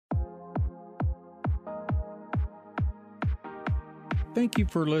Thank you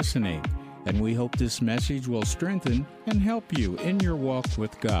for listening, and we hope this message will strengthen and help you in your walk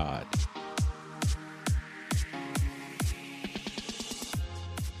with God.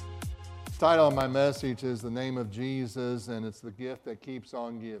 The title of my message is The Name of Jesus, and it's the gift that keeps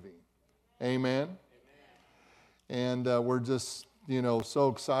on giving. Amen? And we're just, so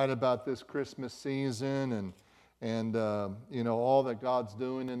excited about this Christmas season and all that God's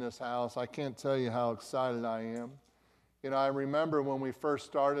doing in this house. I can't tell you how excited I am. I remember when we first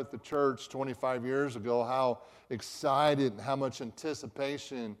started the church 25 years ago, how excited and how much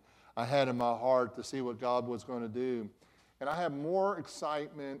anticipation I had in my heart to see what God was going to do. And I have more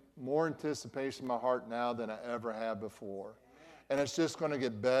excitement, more anticipation in my heart now than I ever have before. And it's just going to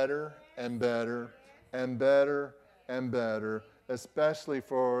get better and better and better and better, especially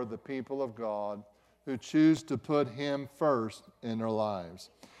for the people of God who choose to put Him first in their lives.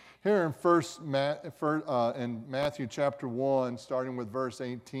 Here in Matthew chapter 1, starting with verse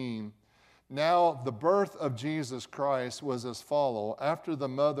 18, now the birth of Jesus Christ was as follows. After the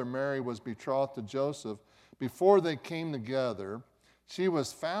mother Mary was betrothed to Joseph, before they came together, she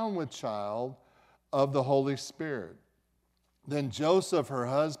was found with child of the Holy Spirit. Then Joseph, her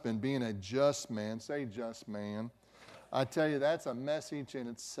husband, being a just man, say just man, I tell you, that's a message in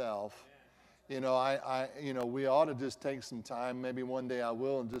itself. We ought to just take some time, maybe one day I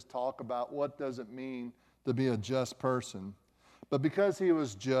will, and just talk about what does it mean to be a just person. But because he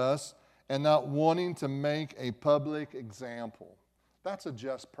was just and not wanting to make a public example, that's a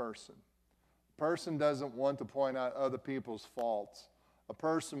just person. A person doesn't want to point out other people's faults. A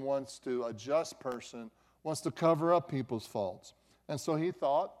just person wants to cover up people's faults. And so he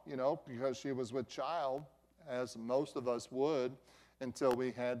thought, because she was with child, as most of us would, until we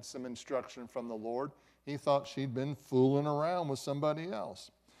had some instruction from the Lord, he thought she'd been fooling around with somebody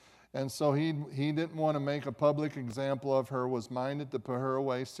else. And so he didn't want to make a public example of her, was minded to put her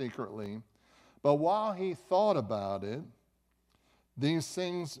away secretly. But while he thought about these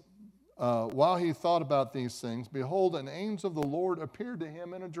things, behold, an angel of the Lord appeared to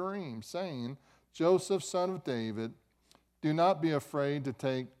him in a dream, saying, Joseph, son of David, do not be afraid to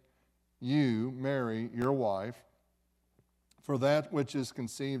take you, Mary, your wife, for that which is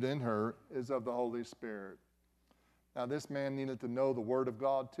conceived in her is of the Holy Spirit. Now, this man needed to know the Word of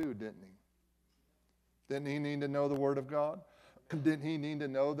God too, didn't he? Didn't he need to know the Word of God? Didn't he need to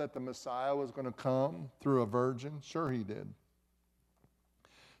know that the Messiah was going to come through a virgin? Sure he did.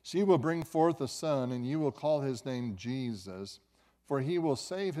 She will bring forth a son, and you will call his name Jesus, for he will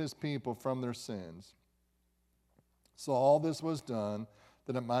save his people from their sins. So all this was done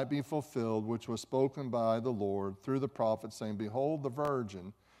that it might be fulfilled, which was spoken by the Lord through the prophet, saying, behold, the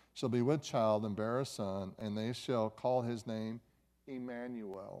virgin shall be with child and bear a son, and they shall call his name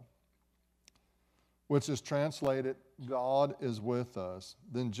Emmanuel, which is translated, God is with us.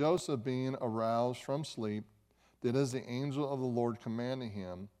 Then Joseph, being aroused from sleep, did as the angel of the Lord commanded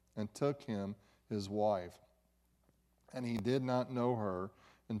him, and took him his wife. And he did not know her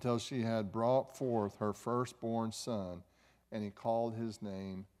until she had brought forth her firstborn son, and he called his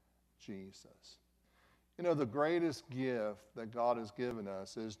name Jesus. The greatest gift that God has given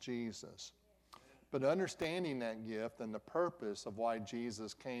us is Jesus. But understanding that gift and the purpose of why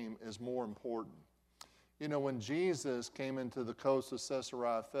Jesus came is more important. When Jesus came into the coast of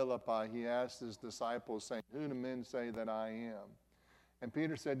Caesarea Philippi, he asked his disciples, saying, who do men say that I am? And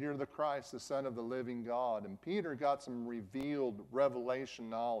Peter said, you're the Christ, the Son of the living God. And Peter got some revealed revelation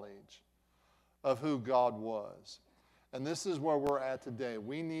knowledge of who God was. And this is where we're at today.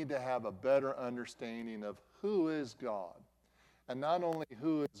 We need to have a better understanding of who is God. And not only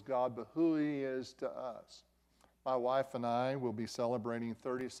who is God, but who He is to us. My wife and I will be celebrating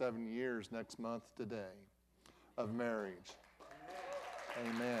 37 years next month today of marriage.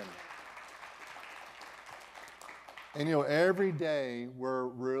 Amen. And every day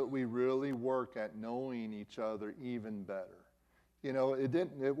we really work at knowing each other even better.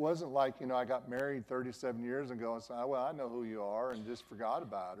 It wasn't like, I got married 37 years ago and said, well, I know who you are, and just forgot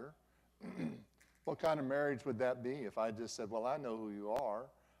about her. What kind of marriage would that be if I just said, well, I know who you are.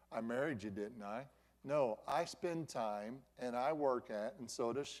 I married you, didn't I? No, I spend time, and I work at, and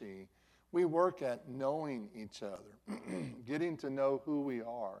so does she. We work at knowing each other, getting to know who we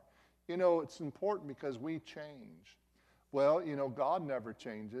are. It's important because we change. Well, God never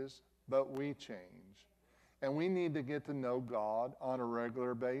changes, but we change. And we need to get to know God on a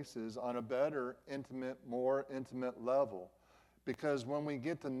regular basis, on a better, more intimate level. Because when we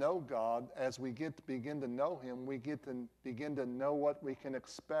get to know God, as we begin to know Him, we get to begin to know what we can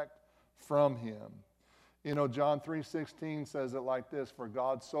expect from Him. John 3:16 says it like this, for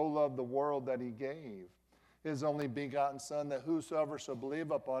God so loved the world that He gave his only begotten Son, that whosoever shall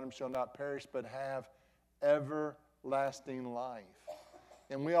believe upon him shall not perish but have everlasting life.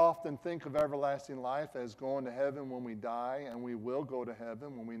 And we often think of everlasting life as going to heaven when we die, and we will go to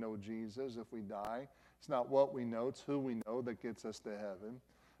heaven when we know Jesus if we die. It's not what we know, it's who we know that gets us to heaven.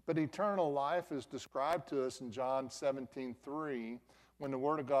 But eternal life is described to us in John 17:3, when the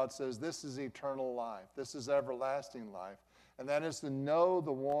Word of God says, this is eternal life, this is everlasting life, and that is to know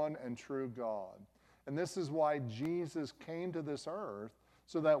the one and true God. And this is why Jesus came to this earth,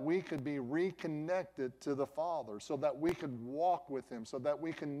 so that we could be reconnected to the Father, so that we could walk with him, so that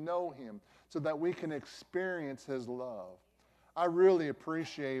we can know him, so that we can experience his love. I really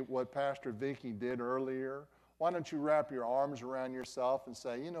appreciate what Pastor Vicki did earlier. Why don't you wrap your arms around yourself and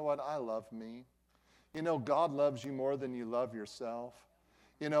say, you know what, I love me. You know, God loves you more than you love yourself.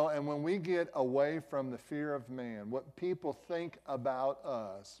 You know, and when we get away from the fear of man, what people think about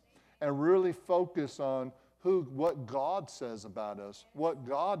us, and really focus on what God says about us, what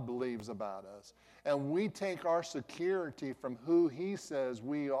God believes about us, and we take our security from who he says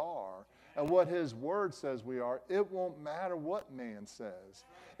we are and what his word says we are, it won't matter what man says.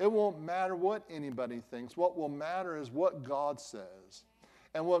 It won't matter what anybody thinks. What will matter is what God says.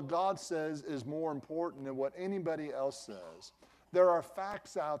 And what God says is more important than what anybody else says. There are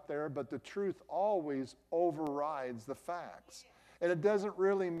facts out there, but the truth always overrides the facts. And it doesn't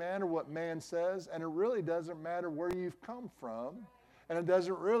really matter what man says, and it really doesn't matter where you've come from, and it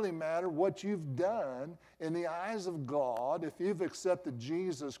doesn't really matter what you've done. In the eyes of God, if you've accepted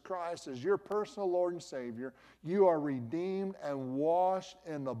Jesus Christ as your personal Lord and Savior, you are redeemed and washed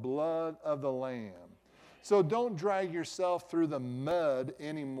in the blood of the Lamb. So don't drag yourself through the mud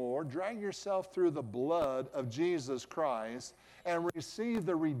anymore. Drag yourself through the blood of Jesus Christ and receive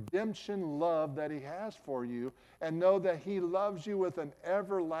the redemption love that he has for you, and know that he loves you with an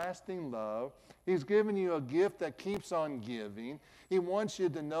everlasting love. He's given you a gift that keeps on giving. He wants you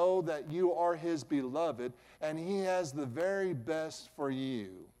to know that you are his beloved, and he has the very best for you.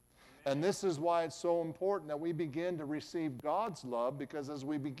 And this is why it's so important that we begin to receive God's love, because as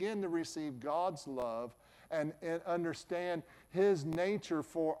we begin to receive God's love and understand his nature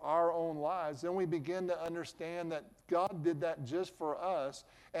for our own lives, then we begin to understand that God did that just for us,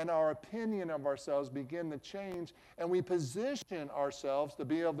 and our opinion of ourselves begin to change, and we position ourselves to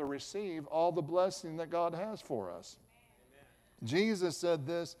be able to receive all the blessing that God has for us. Amen. Jesus said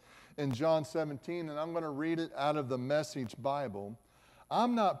this in John 17, and I'm going to read it out of the Message Bible.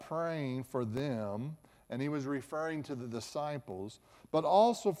 I'm not praying for them, and he was referring to the disciples, but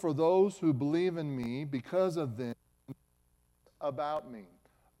also for those who believe in me because of them, about me.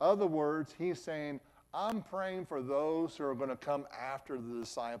 Other words, he's saying, I'm praying for those who are going to come after the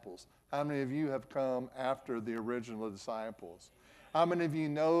disciples. How many of you have come after the original disciples? How many of you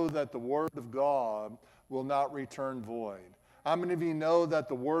know that the Word of God will not return void? How many of you know that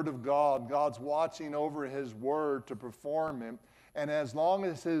the Word of God, God's watching over his Word to perform it, and as long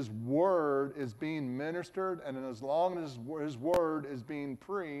as his Word is being ministered and as long as his Word is being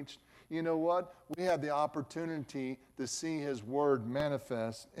preached, you know what? We have the opportunity to see his Word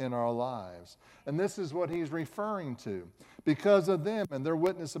manifest in our lives. And this is what he's referring to. Because of them and their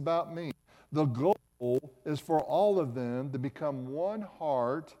witness about me, the goal is for all of them to become one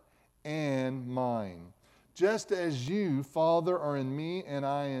heart and mind. Just as you, Father, are in me and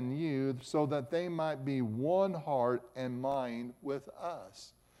I in you, so that they might be one heart and mind with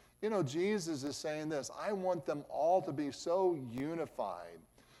us. You know, Jesus is saying this, I want them all to be so unified.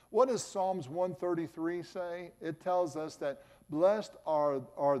 What does Psalms 133 say? It tells us that blessed are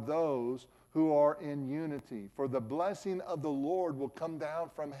those who are in unity, for the blessing of the Lord will come down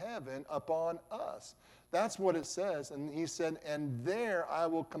from heaven upon us. That's what it says. And he said, and there I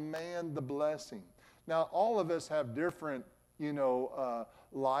will command the blessing. Now, all of us have different,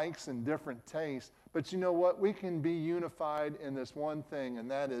 likes and different tastes. But you know what? We can be unified in this one thing, and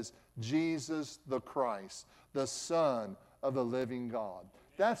that is Jesus the Christ, the Son of the living God.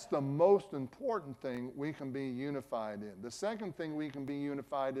 That's the most important thing we can be unified in. The second thing we can be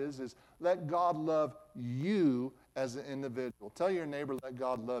unified is let God love you as an individual. Tell your neighbor, let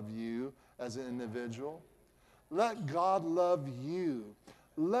God love you as an individual. Let God love you.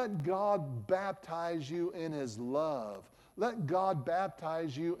 Let God baptize you in his love. Let God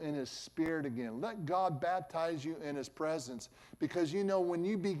baptize you in his Spirit again. Let God baptize you in his presence. Because you know, when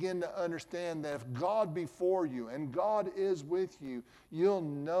you begin to understand that if God be for you and God is with you, you'll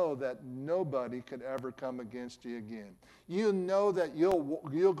know that nobody could ever come against you again. You'll know that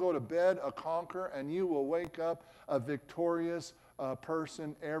you'll go to bed a conqueror and you will wake up a victorious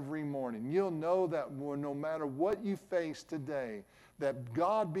person every morning. You'll know that no matter what you face today, that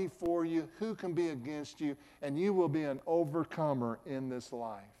God be for you, who can be against you, and you will be an overcomer in this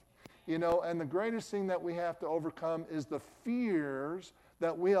life. You know, and the greatest thing that we have to overcome is the fears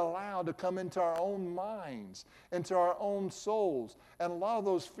that we allow to come into our own minds, into our own souls. And a lot of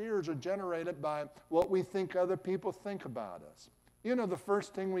those fears are generated by what we think other people think about us. You know, the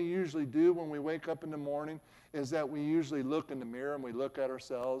first thing we usually do when we wake up in the morning is that we usually look in the mirror and we look at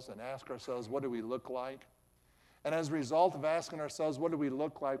ourselves and ask ourselves, what do we look like? And as a result of asking ourselves, what do we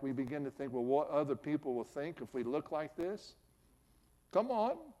look like, we begin to think, well, what other people will think if we look like this? Come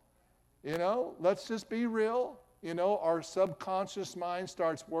on. You know, let's just be real. You know, our subconscious mind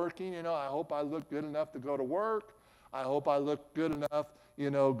starts working. You know, I hope I look good enough to go to work. I hope I look good enough,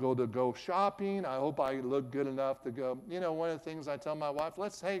 you know, go shopping. I hope I look good enough to go. You know, one of the things I tell my wife,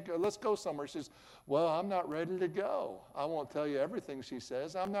 let's go somewhere. She says, well, I'm not ready to go. I won't tell you everything she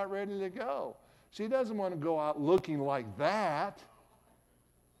says. I'm not ready to go. She doesn't want to go out looking like that,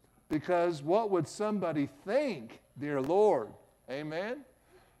 because what would somebody think, dear Lord? Amen?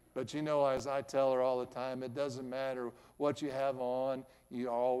 But you know, as I tell her all the time, it doesn't matter what you have on, you're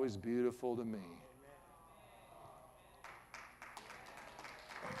always beautiful to me.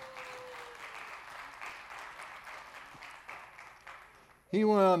 He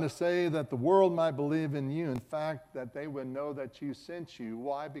went on to say that the world might believe in you. In fact, that they would know that you sent you.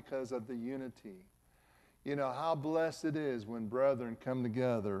 Why? Because of the unity. You know, how blessed it is when brethren come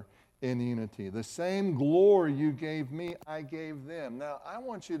together in unity. The same glory you gave me, I gave them. Now, I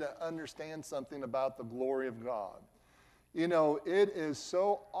want you to understand something about the glory of God. You know, it is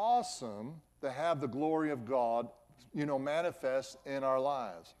so awesome to have the glory of God, you know, manifest in our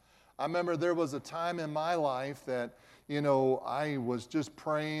lives. I remember there was a time in my life that, you know, I was just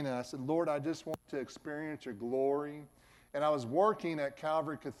praying and I said, Lord, I just want to experience your glory. And I was working at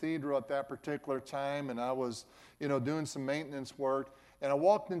Calvary Cathedral at that particular time, and I was, you know, doing some maintenance work. And I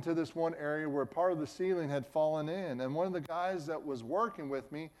walked into this one area where part of the ceiling had fallen in. And one of the guys that was working with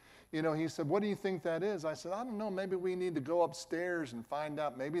me, you know, he said, what do you think that is? I said, I don't know, maybe we need to go upstairs and find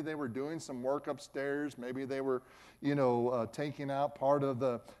out. Maybe they were doing some work upstairs. Maybe they were, you know, taking out part of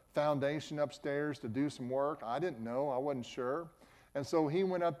the foundation upstairs to do some work. I didn't know. I wasn't sure. And so he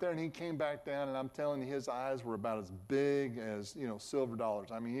went up there and he came back down, and I'm telling you, his eyes were about as big as, you know, silver dollars.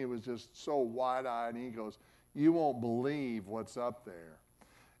 I mean, he was just so wide-eyed, and he goes, you won't believe what's up there.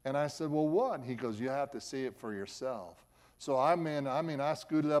 And I said, well, what? He goes, you have to see it for yourself. So I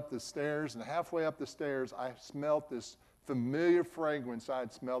scooted up the stairs, and halfway up the stairs, I smelled this familiar fragrance I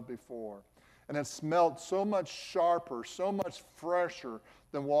had smelled before. And it smelled so much sharper, so much fresher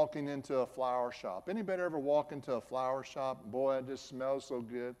than walking into a flower shop. Anybody ever walk into a flower shop? Boy, it just smells so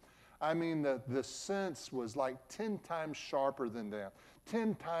good. I mean, the scent was like 10 times sharper than that,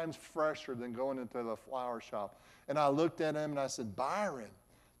 10 times fresher than going into the flower shop. And I looked at him and I said, Byron,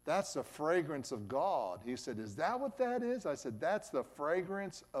 that's the fragrance of God. He said, is that what that is? I said, that's the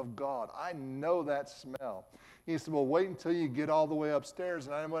fragrance of God. I know that smell. He said, well, wait until you get all the way upstairs.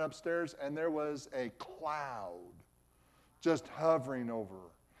 And I went upstairs, and there was a cloud just hovering over her.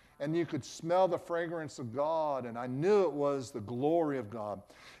 And you could smell the fragrance of God, and I knew it was the glory of God.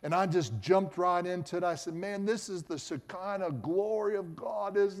 And I just jumped right into it. I said, man, this is the Shekinah glory of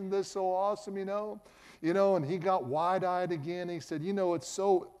God. Isn't this so awesome, you know? You know, and he got wide-eyed again. He said, you know, it's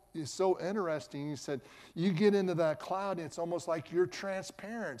so interesting. He said, you get into that cloud, and it's almost like you're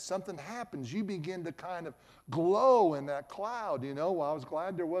transparent. Something happens. You begin to kind of glow in that cloud, you know. Well, I was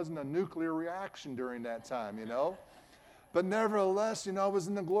glad there wasn't a nuclear reaction during that time, you know. But nevertheless, you know, I was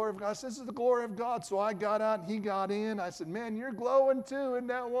in the glory of God. I said, this is the glory of God. So I got out, and he got in. I said, man, you're glowing too. Isn't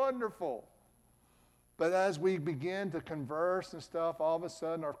that wonderful? But as we began to converse and stuff, all of a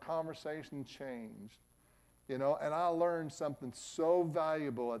sudden our conversation changed. You know, and I learned something so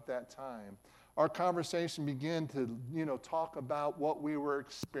valuable at that time. Our conversation began to, you know, talk about what we were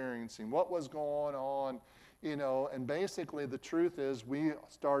experiencing, what was going on, you know, and basically the truth is we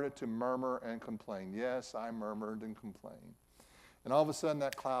started to murmur and complain. Yes, I murmured and complained. And all of a sudden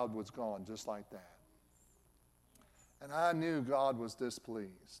that cloud was gone just like that. And I knew God was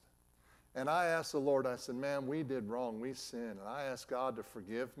displeased. And I asked the Lord, I said, man, we did wrong, we sinned. And I asked God to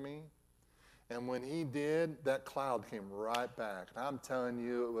forgive me. And when he did, that cloud came right back. And I'm telling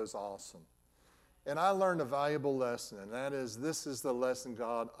you, it was awesome. And I learned a valuable lesson, and that is, this is the lesson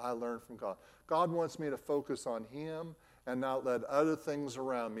I learned from God. God wants me to focus on him and not let other things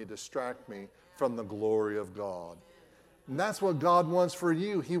around me distract me from the glory of God. And that's what God wants for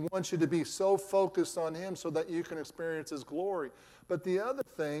you. He wants you to be so focused on him so that you can experience his glory. But the other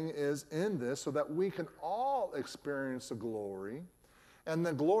thing is in this, so that we can all experience the glory. And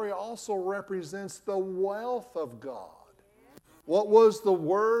the glory also represents the wealth of God. What was the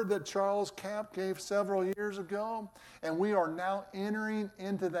word that Charles Camp gave several years ago? And we are now entering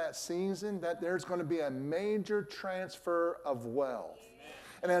into that season that there's going to be a major transfer of wealth.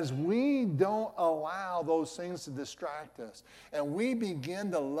 And as we don't allow those things to distract us, and we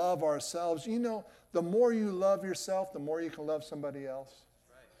begin to love ourselves, you know, the more you love yourself, the more you can love somebody else.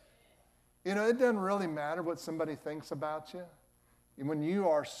 You know, it doesn't really matter what somebody thinks about you when you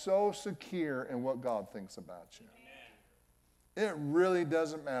are so secure in what God thinks about you. It really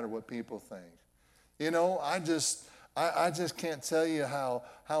doesn't matter what people think. You know, I just can't tell you how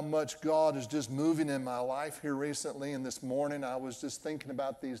much God is just moving in my life here recently. And this morning I was just thinking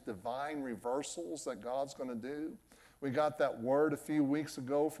about these divine reversals that God's going to do. We got that word a few weeks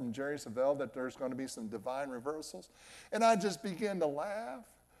ago from Jerry Savelle that there's going to be some divine reversals. And I just began to laugh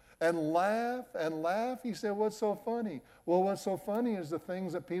and laugh and laugh. He said, what's so funny? Well, what's so funny is the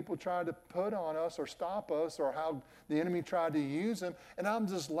things that people try to put on us or stop us or how the enemy tried to use them. And I'm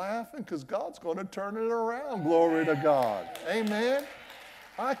just laughing because God's going to turn it around. Glory to God. Amen.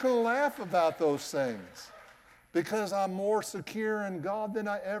 I can laugh about those things because I'm more secure in God than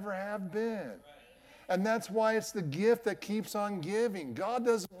I ever have been. And that's why it's the gift that keeps on giving. God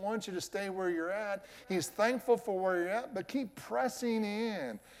doesn't want you to stay where you're at. He's thankful for where you're at, but keep pressing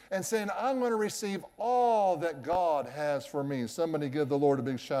in and saying, I'm going to receive all that God has for me. Somebody give the Lord a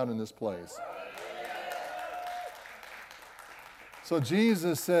big shout in this place. So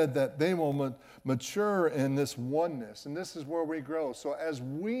Jesus said that they will mature in this oneness, and this is where we grow. So as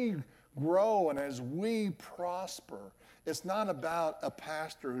we grow and as we prosper, it's not about a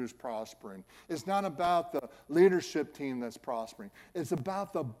pastor who's prospering. It's not about the leadership team that's prospering. It's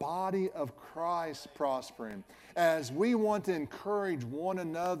about the body of Christ prospering. As we want to encourage one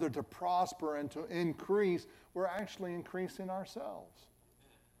another to prosper and to increase, we're actually increasing ourselves.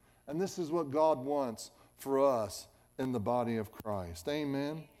 And this is what God wants for us in the body of Christ.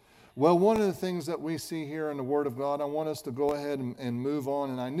 Amen. Well, one of the things that we see here in the Word of God, I want us to go ahead and move on.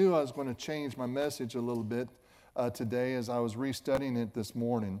 And I knew I was going to change my message a little bit today as I was restudying it this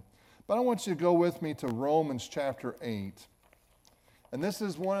morning. But I want you to go with me to Romans chapter 8. And this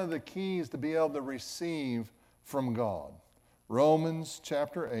is one of the keys to be able to receive from God. Romans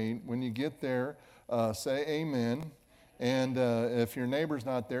chapter 8. When you get there, say amen. And if your neighbor's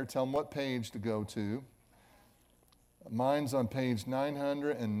not there, tell them what page to go to. Mine's on page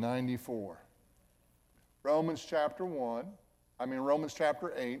 994. Romans chapter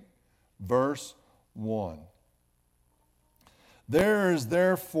 8, verse 1. There is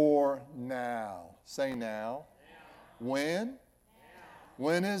therefore now. Say now. When? Now.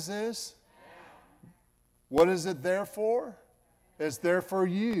 When is this? Now. What is it there for? It's there for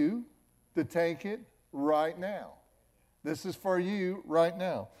you to take it right now. This is for you right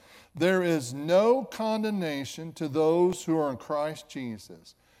now. There is no condemnation to those who are in Christ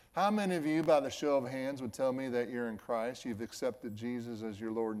Jesus. How many of you, by the show of hands, would tell me that you're in Christ? You've accepted Jesus as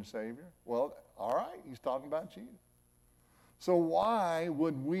your Lord and Savior? Well, all right, he's talking about you. So why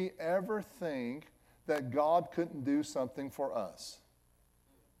would we ever think that God couldn't do something for us?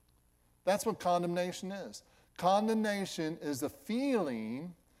 That's what condemnation is. Condemnation is the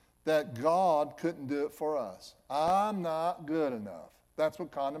feeling that God couldn't do it for us. I'm not good enough. That's what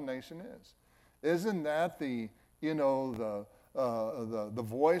condemnation is. Isn't that the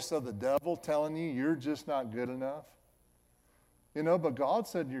voice of the devil telling you you're just not good enough? You know, but God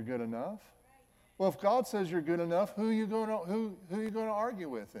said you're good enough. Well, if God says you're good enough, who are you going to argue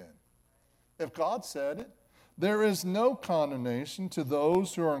with then? If God said it, there is no condemnation to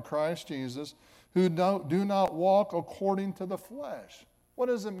those who are in Christ Jesus who do not walk according to the flesh. What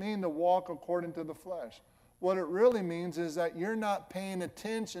does it mean to walk according to the flesh? What it really means is that you're not paying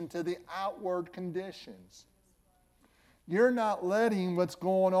attention to the outward conditions. You're not letting what's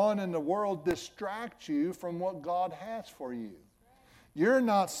going on in the world distract you from what God has for you. You're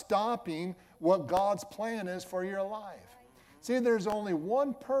not stopping what God's plan is for your life. See, there's only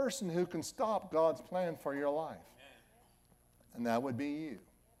one person who can stop God's plan for your life, and that would be you.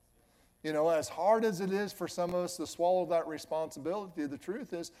 You know, as hard as it is for some of us to swallow that responsibility, the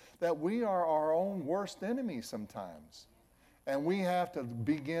truth is that we are our own worst enemy sometimes. And we have to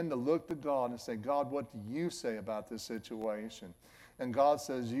begin to look to God and say, God, what do you say about this situation? And God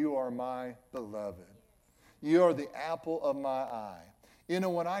says, you are my beloved. You are the apple of my eye. You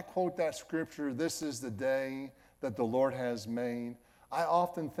know, when I quote that scripture, this is the day that the Lord has made, I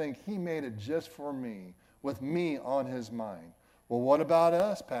often think he made it just for me, with me on his mind. Well, what about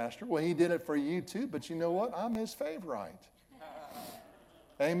us, Pastor? Well, he did it for you too, but you know what? I'm his favorite.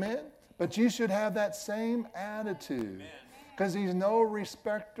 Amen? But you should have that same attitude. because he's no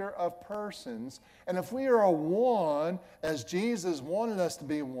respecter of persons. And if we are one, as Jesus wanted us to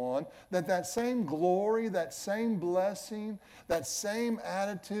be one, that same glory, that same blessing, that same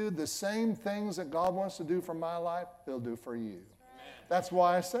attitude, the same things that God wants to do for my life, he'll do for you. That's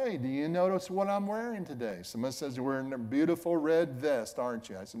why I say, do you notice what I'm wearing today? Someone says, you're wearing a beautiful red vest, aren't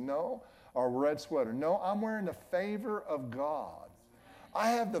you? I said, no. Or a red sweater. No, I'm wearing the favor of God. I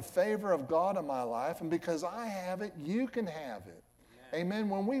have the favor of God in my life, and because I have it, you can have it. Amen.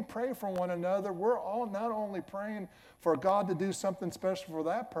 When we pray for one another, we're all not only praying for God to do something special for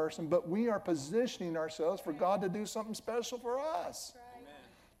that person, but we are positioning ourselves for God to do something special for us. Amen.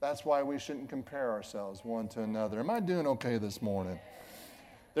 That's why we shouldn't compare ourselves one to another. Am I doing okay this morning?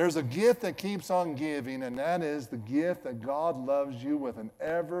 There's a gift that keeps on giving, and that is the gift that God loves you with an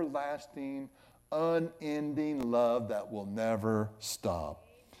everlasting, unending love that will never stop.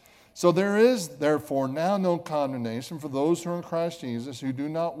 So there is, therefore, now no condemnation for those who are in Christ Jesus, who do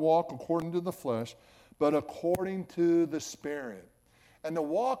not walk according to the flesh, but according to the Spirit. And to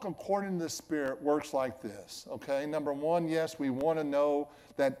walk according to the Spirit works like this, okay? Number one, yes, we want to know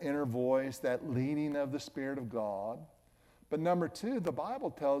that inner voice, that leading of the Spirit of God. But number two, the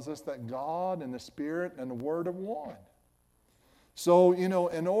Bible tells us that God and the Spirit and the Word are one. So, in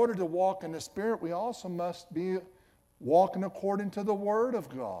order to walk in the Spirit, we also must be walking according to the Word of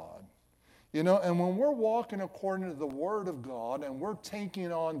God. And when we're walking according to the Word of God and we're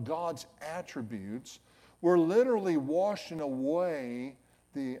taking on God's attributes, we're literally washing away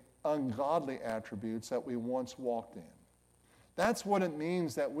the ungodly attributes that we once walked in. That's what it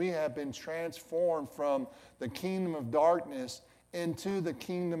means that we have been transformed from the kingdom of darkness into the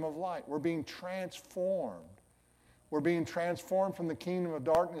kingdom of light. We're being transformed. We're being transformed from the kingdom of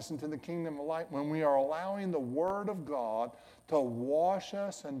darkness into the kingdom of light when we are allowing the Word of God to wash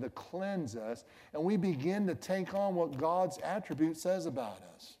us and to cleanse us, and we begin to take on what God's attribute says about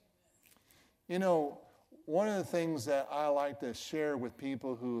us. One of the things that I like to share with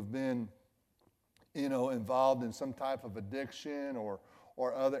people who have been involved in some type of addiction or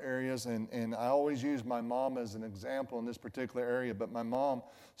other areas. And I always use my mom as an example in this particular area. But my mom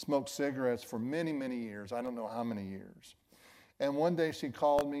smoked cigarettes for many, many years. I don't know how many years. And one day she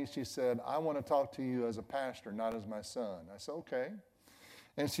called me. She said, I want to talk to you as a pastor, not as my son. I said, okay.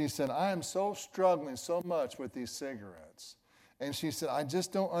 And she said, I am so struggling so much with these cigarettes. And she said, I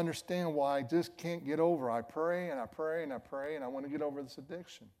just don't understand why I just can't get over. I pray and I pray and I pray, and I want to get over this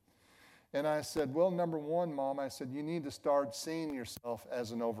addiction. And I said, well, number one, Mom, I said, you need to start seeing yourself as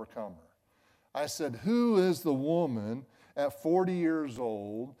an overcomer. I said, who is the woman at 40 years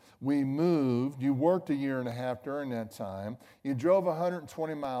old? We moved. You worked a year and a half during that time. You drove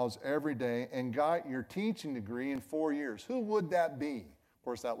 120 miles every day and got your teaching degree in 4 years. Who would that be? Of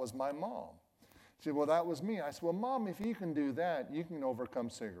course, that was my mom. She said, well, that was me. I said, well, Mom, if you can do that, you can overcome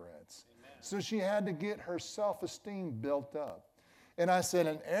cigarettes. Amen. So she had to get her self-esteem built up. And I said,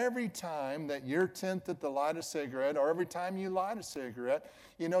 and every time that you're tempted to light a cigarette, or every time you light a cigarette,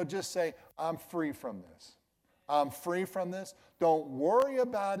 just say, I'm free from this. I'm free from this. Don't worry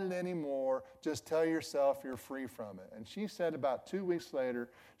about it anymore. Just tell yourself you're free from it. And she said about 2 weeks later,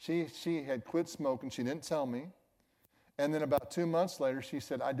 she had quit smoking. She didn't tell me. And then about 2 months later, she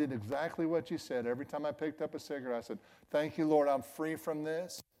said, I did exactly what you said. Every time I picked up a cigarette, I said, thank you, Lord, I'm free from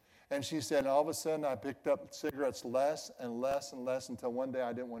this. And she said, all of a sudden, I picked up cigarettes less and less and less until one day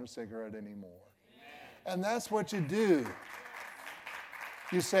I didn't want a cigarette anymore. Amen. And that's what you do.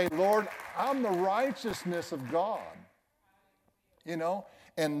 You say, Lord, I'm the righteousness of God.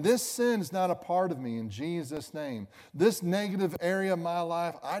 And this sin is not a part of me in Jesus' name. This negative area of my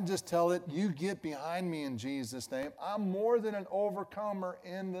life, I just tell it, you get behind me in Jesus' name. I'm more than an overcomer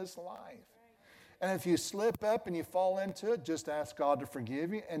in this life. And if you slip up and you fall into it, just ask God to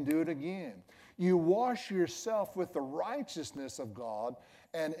forgive you and do it again. You wash yourself with the righteousness of God,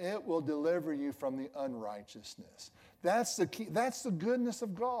 and it will deliver you from the unrighteousness. That's the key. That's the goodness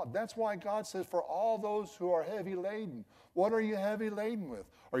of God. That's why God says, for all those who are heavy laden. What are you heavy laden with?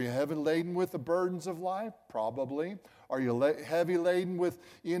 Are you heavy laden with the burdens of life? Probably. Are you heavy laden with,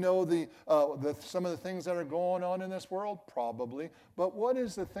 some of the things that are going on in this world? Probably. But what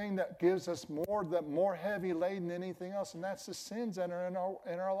is the thing that gives us more heavy laden than anything else? And that's the sins that are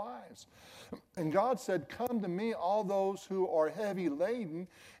in our lives. And God said, come to me, all those who are heavy laden.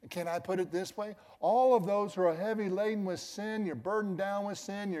 Can I put it this way? All of those who are heavy laden with sin, you're burdened down with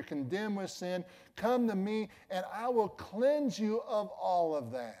sin, you're condemned with sin, come to me and I will cleanse you of all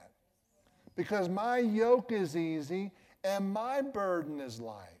of that. Because my yoke is easy and my burden is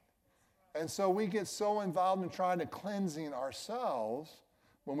light. And so we get so involved in trying to cleansing ourselves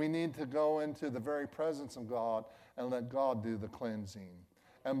when we need to go into the very presence of God and let God do the cleansing.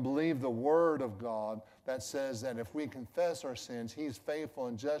 And believe the word of God that says that if we confess our sins, he's faithful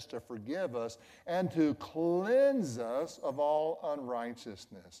and just to forgive us and to cleanse us of all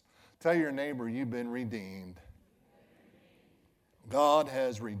unrighteousness. Tell your neighbor you've been redeemed. God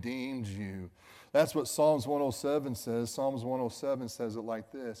has redeemed you. That's what Psalms 107 says. Psalms 107 says it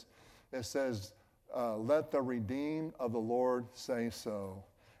like this. It says, let the redeemed of the Lord say so.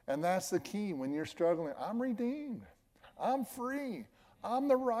 And that's the key when you're struggling. I'm redeemed. I'm free. I'm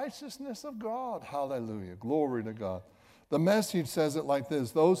the righteousness of God. Hallelujah. Glory to God. The Message says it like this.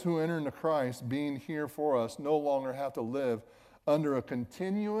 Those who enter into Christ, being here for us, no longer have to live under a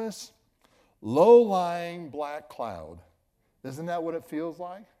continuous, low-lying black cloud. Isn't that what it feels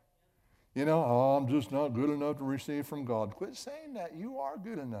like? You know, oh, I'm just not good enough to receive from God. Quit saying that. You are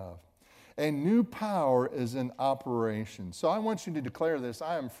good enough. A new power is in operation. So I want you to declare this.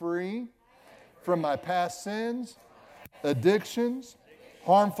 I am free from my past sins, addictions,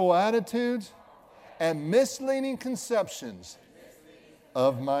 harmful attitudes, and misleading conceptions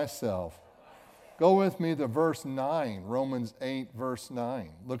of myself. Go with me to verse 9, Romans 8, verse 9.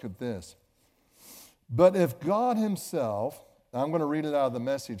 Look at this. But if God himself, I'm going to read it out of the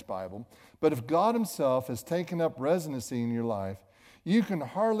Message Bible, but if God himself has taken up residency in your life, you can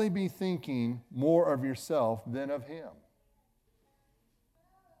hardly be thinking more of yourself than of him.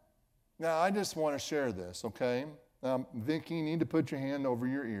 Now, I just want to share this, okay? Vicki, you need to put your hand over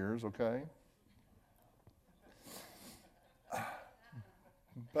your ears, okay?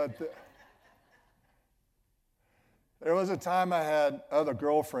 But there was a time I had other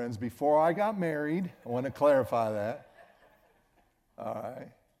girlfriends before I got married. I want to clarify that. All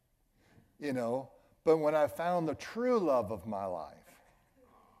right. You know, but when I found the true love of my life,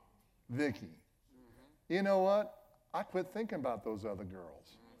 Vicki, you know what? I quit thinking about those other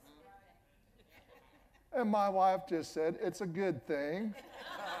girls. And my wife just said, it's a good thing.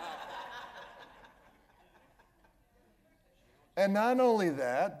 And not only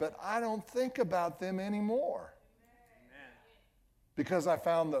that, but I don't think about them anymore. Amen. Because I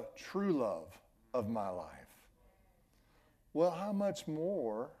found the true love of my life. Well, how much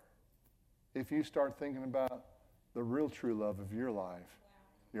more if you start thinking about the real true love of your life,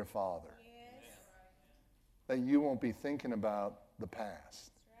 your Father? Yes. That you won't be thinking about the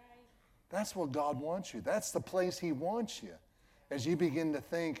past. That's what God wants you. That's the place he wants you. As you begin to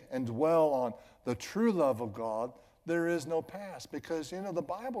think and dwell on the true love of God, there is no past. Because, you know, the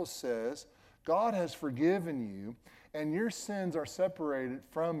Bible says God has forgiven you and your sins are separated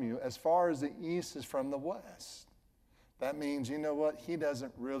from you as far as the east is from the west. That means, you know what? He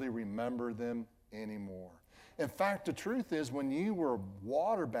doesn't really remember them anymore. In fact, the truth is when you were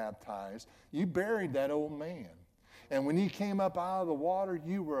water baptized, you buried that old man. And when you came up out of the water,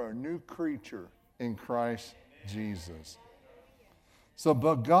 you were a new creature in Christ Jesus. So,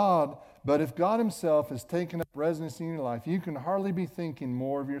 but if God himself has taken up residence in your life, you can hardly be thinking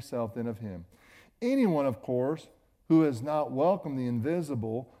more of yourself than of him. Anyone, of course, who has not welcomed the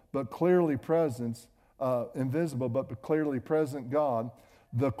invisible but clearly present God,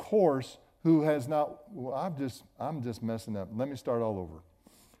 the course who has not, I'm just messing up. Let me start all over.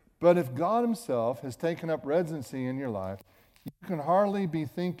 But if God himself has taken up residency in your life, you can hardly be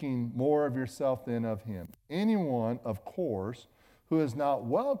thinking more of yourself than of him. Anyone, of course, who has not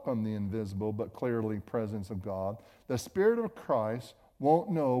welcomed the invisible but clearly presence of God, the Spirit of Christ won't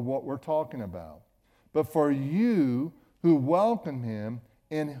know what we're talking about. But for you who welcome him,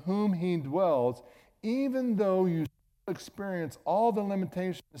 in whom he dwells, even though you experience all the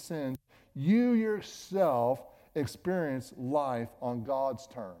limitations of sin, you yourself experience life on God's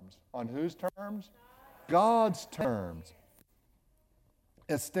terms. On whose terms? God's terms.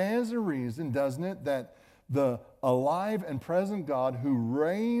 It stands to reason, doesn't it, that the alive and present God who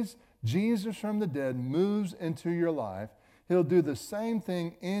raised Jesus from the dead moves into your life. He'll do the same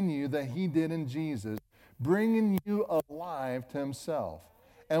thing in you that he did in Jesus, bringing you alive to himself.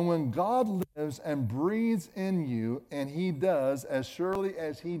 And when God lives and breathes in you, and he does as surely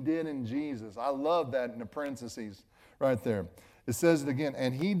as he did in Jesus. I love that in the parentheses right there. It says it again,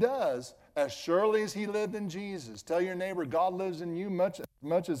 and he does as surely as he lived in Jesus. Tell your neighbor, God lives in you much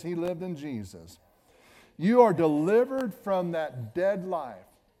as he lived in Jesus. You are delivered from that dead life.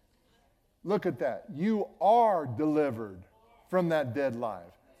 Look at that. You are delivered from that dead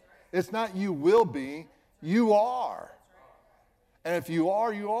life. It's not you will be, you are. And if you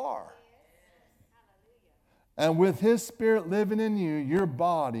are, you are. And with his Spirit living in you, your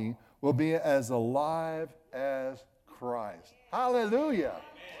body will be as alive as Christ. Hallelujah.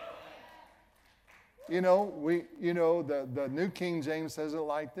 The New King James says it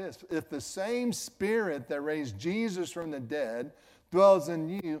like this. If the same Spirit that raised Jesus from the dead dwells in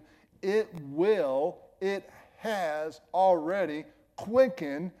you, it has already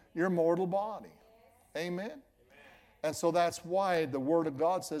quickened your mortal body. Amen? And so that's why the Word of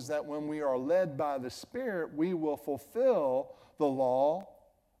God says that when we are led by the Spirit, we will fulfill the law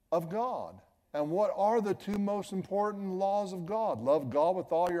of God. And what are the two most important laws of God? Love God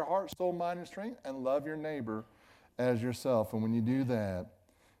with all your heart, soul, mind, and strength, and love your neighbor as yourself. And when you do that,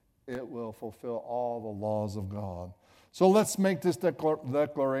 it will fulfill all the laws of God. So let's make this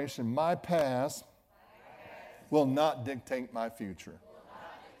declaration. My past will not dictate my future.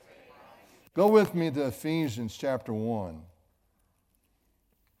 Go with me to Ephesians chapter 1.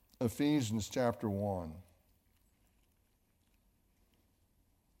 Ephesians chapter 1.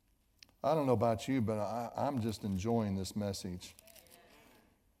 I don't know about you, but I'm just enjoying this message.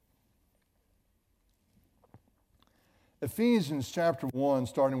 Ephesians chapter 1,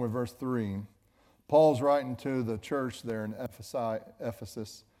 starting with verse 3, Paul's writing to the church there in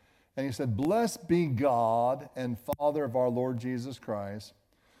Ephesus, and he said, "Blessed be God and Father of our Lord Jesus Christ,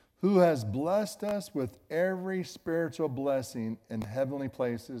 who has blessed us with every spiritual blessing in heavenly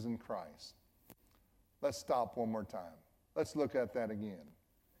places in Christ." Let's stop one more time. Let's look at that again.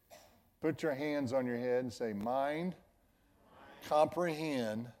 Put your hands on your head and say, mind,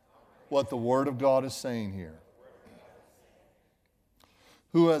 comprehend what the Word of God is saying here.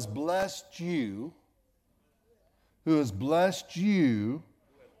 Who has blessed you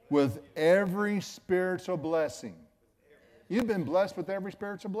with every spiritual blessing. You've been blessed with every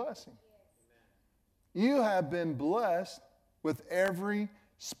spiritual blessing. You have been blessed with every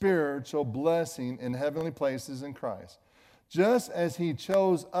spiritual blessing in heavenly places in Christ. Just as He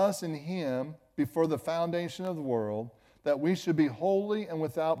chose us in Him before the foundation of the world, that we should be holy and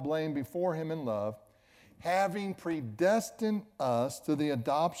without blame before Him in love, having predestined us to the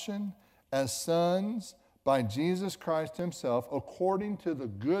adoption as sons by Jesus Christ Himself, according to the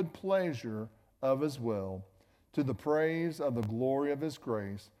good pleasure of His will, to the praise of the glory of His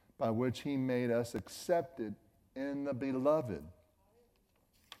grace, by which He made us accepted in the Beloved.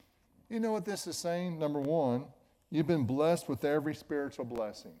 You know what this is saying? Number one, you've been blessed with every spiritual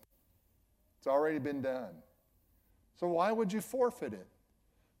blessing. It's already been done. So why would you forfeit it?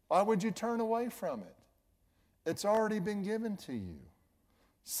 Why would you turn away from it? It's already been given to you.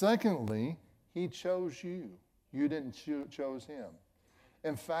 Secondly, He chose you. You didn't chose Him.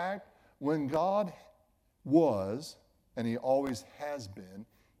 In fact, when God was, and He always has been,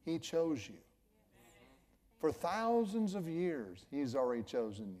 He chose you. For thousands of years, He's already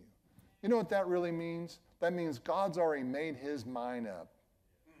chosen you. You know what that really means? That means God's already made His mind up.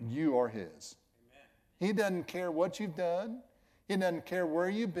 You are His. He doesn't care what you've done. He doesn't care where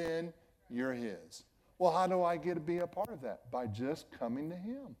you've been. You're His. Well, how do I get to be a part of that? By just coming to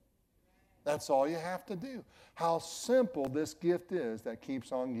Him. That's all you have to do. How simple this gift is that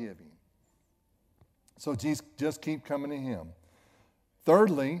keeps on giving. So just keep coming to Him.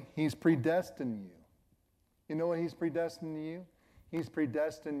 Thirdly, He's predestined you. You know what He's predestined you? He's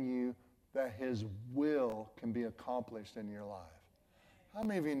predestined you that His will can be accomplished in your life. How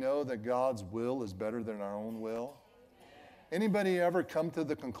many of you know that God's will is better than our own will? Anybody ever come to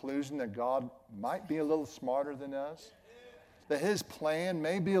the conclusion that God might be a little smarter than us? That His plan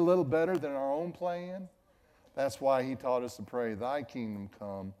may be a little better than our own plan? That's why He taught us to pray, "Thy kingdom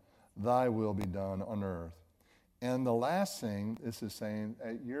come, Thy will be done on earth." And the last thing, this is saying,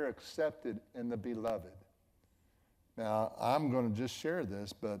 you're accepted in the Beloved. Now, I'm going to just share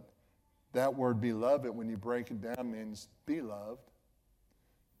this, but that word beloved, when you break it down, means beloved.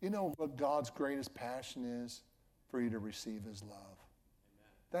 You know what God's greatest passion is? For you to receive His love.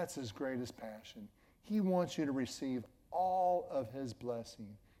 Amen. That's His greatest passion. He wants you to receive all of His blessing.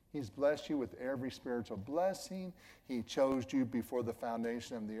 He's blessed you with every spiritual blessing. He chose you before the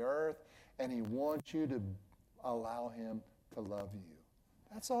foundation of the earth, and He wants you to allow Him to love you.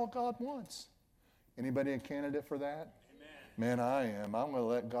 That's all God wants. Anybody a candidate for that? Amen. Man, I am. I'm going to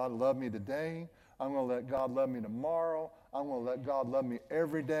let God love me today. I'm going to let God love me tomorrow. I'm going to let God love me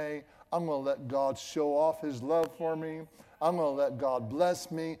every day. I'm going to let God show off His love for me. I'm going to let God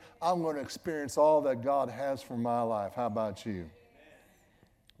bless me. I'm going to experience all that God has for my life. How about you?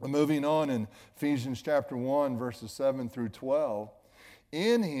 Well, moving on in Ephesians chapter 1, verses 7 through 12.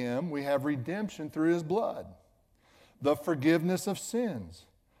 In Him we have redemption through His blood, the forgiveness of sins,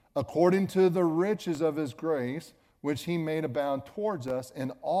 according to the riches of His grace, which He made abound towards us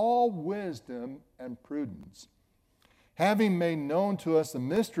in all wisdom and prudence, having made known to us the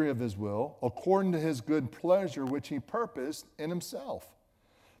mystery of His will, according to His good pleasure, which He purposed in Himself,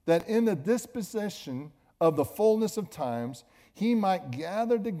 that in the disposition of the fullness of times, he might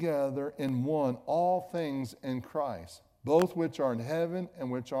gather together in one all things in Christ, both which are in heaven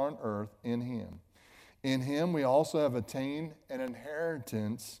and which are on earth in him. In him we also have attained an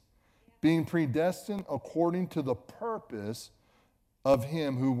inheritance, being predestined according to the purpose of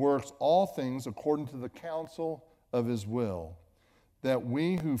him who works all things according to the counsel of his will, that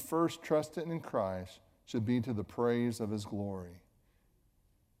we who first trusted in Christ should be to the praise of his glory.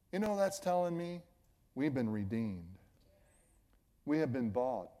 You know, that's telling me we've been redeemed. We have been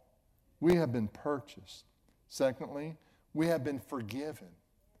bought. We have been purchased. Secondly, we have been forgiven.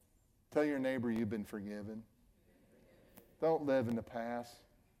 Tell your neighbor you've been forgiven. Don't live in the past.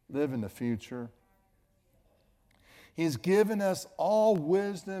 Live in the future. He's given us all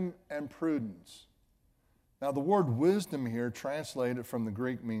wisdom and prudence. Now, the word wisdom here, translated from the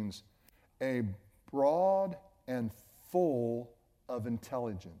Greek, means a broad and full of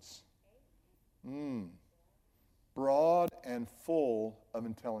intelligence. Broad and full of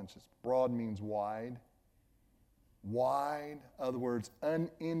intelligence. Broad means wide. Wide, in other words,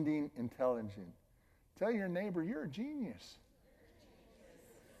 unending intelligence. Tell your neighbor, you're a genius.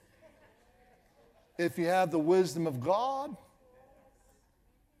 If you have the wisdom of God,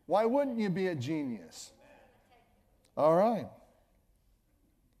 why wouldn't you be a genius? All right.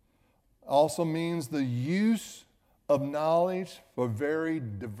 Also means the use of knowledge for very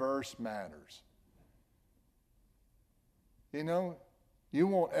diverse matters. You know, you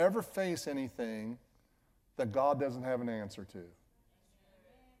won't ever face anything that God doesn't have an answer to.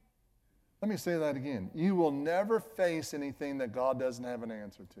 Let me say that again. You will never face anything that God doesn't have an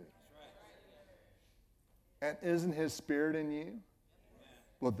answer to. And isn't his spirit in you?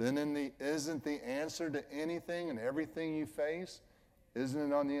 Well, then isn't the answer to anything and everything you face,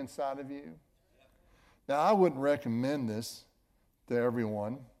 isn't it on the inside of you? Now, I wouldn't recommend this to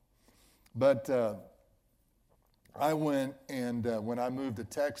everyone, but I went and when I moved to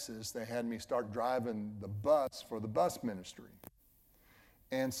Texas, they had me start driving the bus for the bus ministry.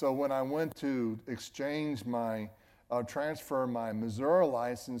 And so when I went to exchange transfer my Missouri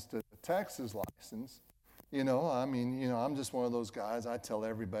license to the Texas license, I'm just one of those guys. I tell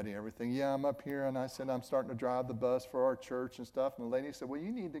everybody everything. Yeah, I'm up here, and I said I'm starting to drive the bus for our church and stuff. And the lady said, well,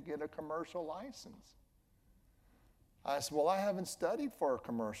 you need to get a commercial license. I said, well, I haven't studied for a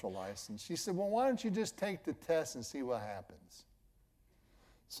commercial license. She said, well, why don't you just take the test and see what happens?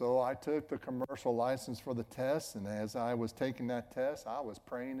 So I took the commercial license for the test, and as I was taking that test, I was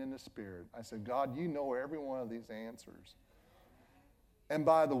praying in the Spirit. I said, God, you know every one of these answers. And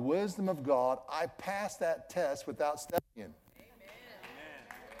by the wisdom of God, I passed that test without studying. Amen.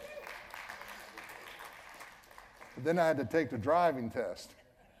 But then I had to take the driving test.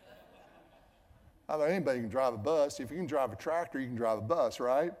 I thought anybody can drive a bus. If you can drive a tractor, you can drive a bus,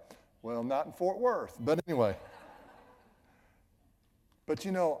 right? Well, not in Fort Worth. But anyway. But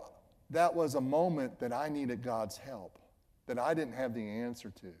that was a moment that I needed God's help, that I didn't have the answer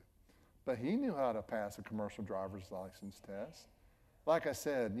to. But he knew how to pass a commercial driver's license test. Like I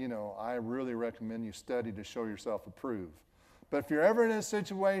said, I really recommend you study to show yourself approved. But if you're ever in a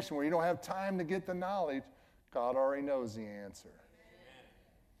situation where you don't have time to get the knowledge, God already knows the answer. Amen.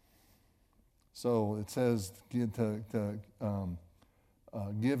 So it says,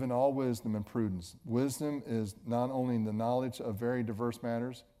 given all wisdom and prudence. Wisdom is not only the knowledge of very diverse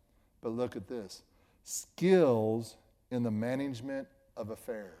matters, but look at this, skills in the management of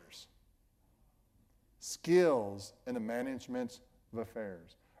affairs. Skills in the management of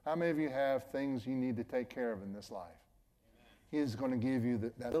affairs. How many of you have things you need to take care of in this life? Amen. He is going to give you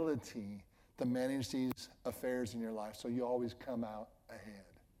the ability to manage these affairs in your life so you always come out ahead.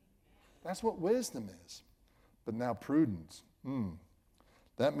 That's what wisdom is. But now prudence.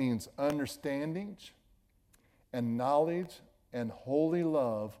 That means understanding and knowledge and holy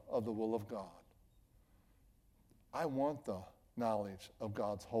love of the will of God. I want the knowledge of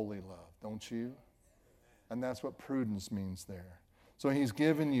God's holy love, don't you? And that's what prudence means there. So he's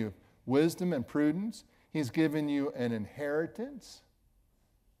given you wisdom and prudence. He's given you an inheritance.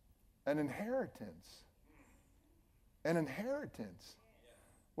 An inheritance. An inheritance.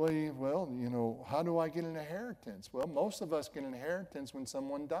 Well, how do I get an inheritance? Well, most of us get an inheritance when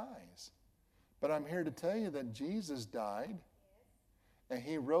someone dies. But I'm here to tell you that Jesus died and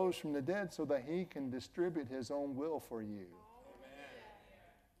he rose from the dead so that he can distribute his own will for you.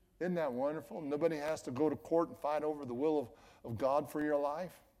 Isn't that wonderful? Nobody has to go to court and fight over the will of God for your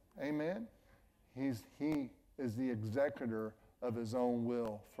life. Amen? He is the executor of his own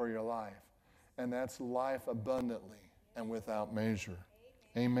will for your life. And that's life abundantly and without measure.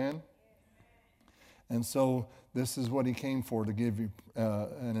 Amen? And so this is what he came for, to give you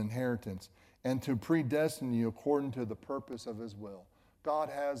an inheritance and to predestine you according to the purpose of his will. God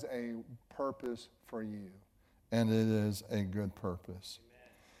has a purpose for you, and it is a good purpose. Amen.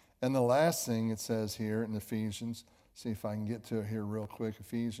 And the last thing it says here in Ephesians, see if I can get to it here real quick,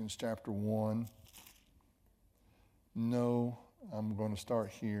 Ephesians chapter 1. No, I'm going to start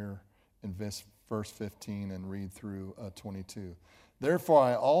here in verse 15 and read through 22. Therefore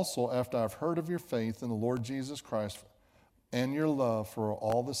I also, after I've heard of your faith in the Lord Jesus Christ and your love for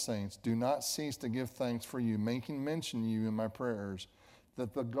all the saints, do not cease to give thanks for you, making mention of you in my prayers,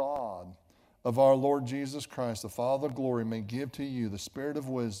 that the God of our Lord Jesus Christ, the Father of glory, may give to you the spirit of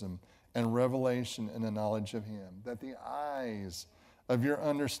wisdom and revelation in the knowledge of him, that the eyes of your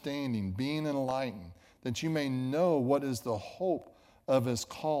understanding being enlightened, that you may know what is the hope of his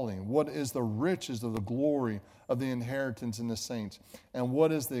calling, what is the riches of the glory of the inheritance in the saints, and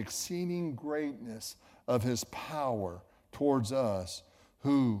what is the exceeding greatness of his power towards us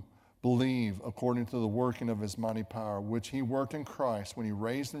who believe, according to the working of his mighty power, which he worked in Christ when he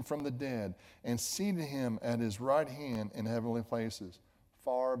raised him from the dead and seated him at his right hand in heavenly places,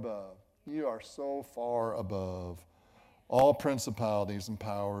 far above. You are so far above all principalities and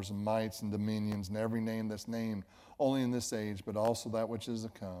powers and mights and dominions and every name that's named only in this age, but also that which is to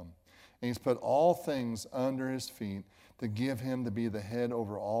come. And he's put all things under his feet to give him to be the head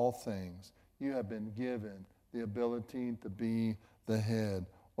over all things. You have been given the ability to be the head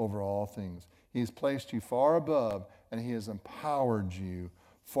over all things. He's placed you far above, and he has empowered you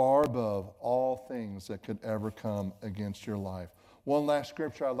far above all things that could ever come against your life. One last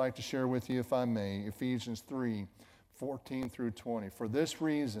scripture I'd like to share with you, if I may, Ephesians 3:14 through 20. For this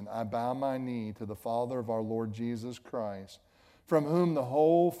reason I bow my knee to the Father of our Lord Jesus Christ, from whom the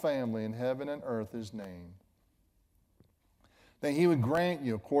whole family in heaven and earth is named, that he would grant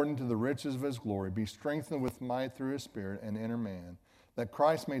you, according to the riches of his glory, be strengthened with might through his Spirit and inner man, that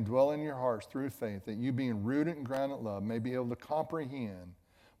Christ may dwell in your hearts through faith, that you, being rooted and grounded in love, may be able to comprehend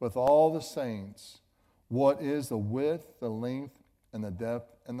with all the saints what is the width, the length, and the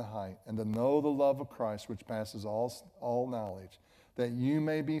depth, and the height, and to know the love of Christ, which passes all knowledge, that you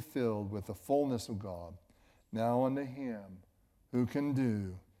may be filled with the fullness of God. Now unto him who can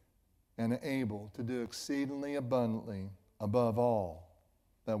do and able to do exceedingly abundantly above all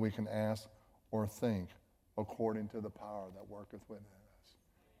that we can ask or think, according to the power that worketh within us.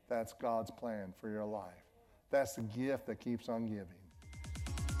 That's God's plan for your life. That's the gift that keeps on giving.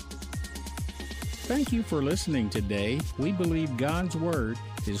 Thank you for listening today. We believe God's Word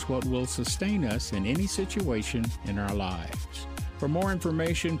is what will sustain us in any situation in our lives. For more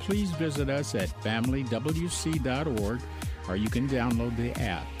information, please visit us at familywc.org, or you can download the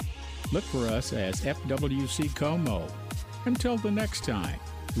app. Look for us as FWC Como. Until the next time,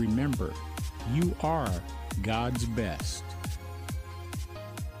 remember, you are God's best.